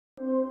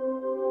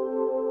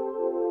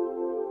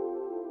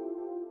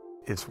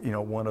It's,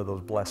 one of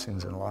those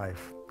blessings in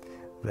life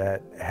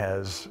that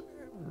has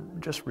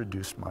just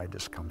reduced my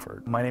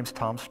discomfort. My name's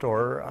Tom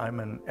Storer. I'm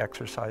an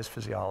exercise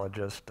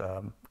physiologist,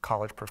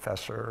 college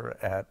professor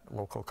at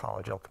local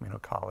college, El Camino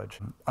College.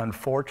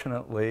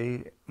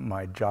 Unfortunately,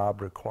 my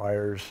job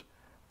requires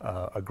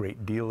a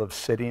great deal of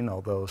sitting,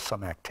 although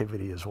some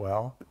activity as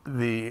well.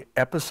 The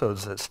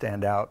episodes that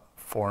stand out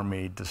for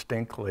me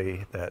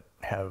distinctly that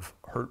have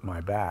hurt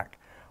my back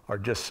are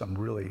just some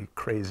really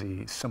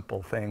crazy,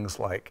 simple things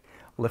like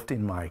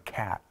lifting my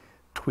cat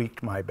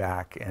tweaked my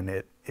back, and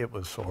it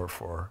was sore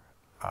for,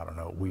 I don't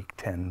know, a week,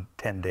 10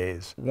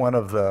 days. One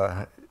of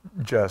the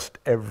just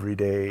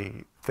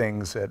everyday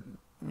things that,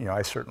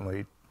 I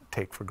certainly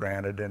take for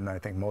granted, and I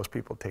think most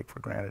people take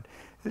for granted,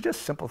 is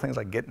just simple things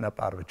like getting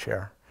up out of a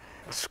chair.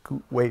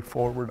 Scoot way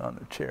forward on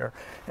the chair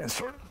and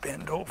sort of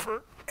bend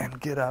over and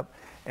get up.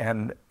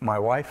 And my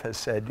wife has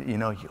said, you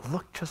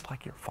look just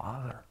like your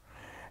father.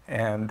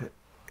 And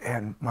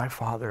my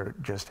father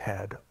just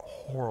had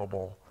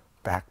horrible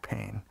back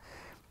pain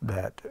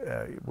that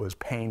was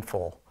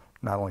painful,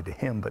 not only to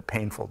him, but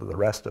painful to the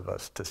rest of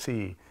us to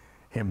see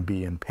him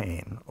be in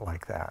pain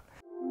like that.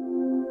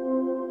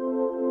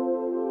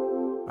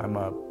 I'm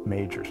a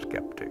major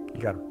skeptic.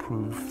 You got to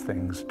prove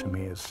things to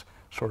me as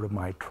sort of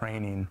my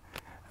training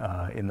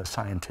in the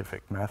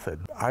scientific method.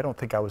 I don't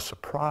think I was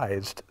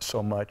surprised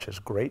so much as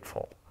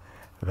grateful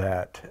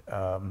that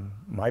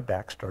my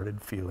back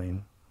started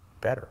feeling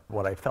better.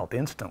 What I felt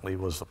instantly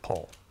was the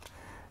pull,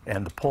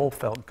 and the pull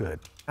felt good.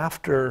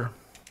 After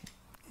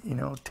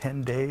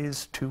 10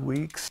 days, 2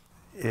 weeks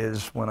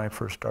is when I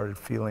first started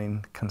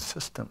feeling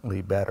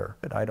consistently better.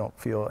 But I don't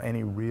feel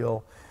any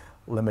real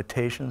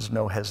limitations,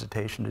 no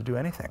hesitation to do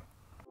anything.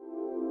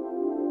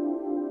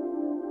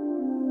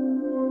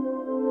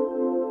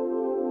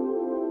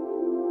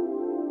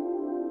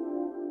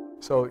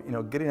 So,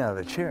 getting out of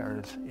the chair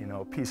is,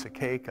 a piece of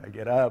cake. I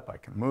get up, I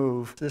can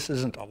move. This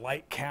isn't a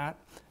light cat,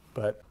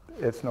 but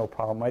it's no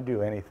problem. I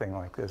do anything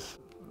like this.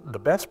 The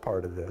best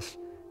part of this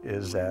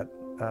is that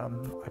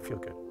I feel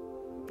good.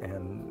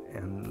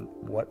 And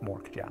what more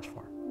could you ask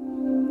for?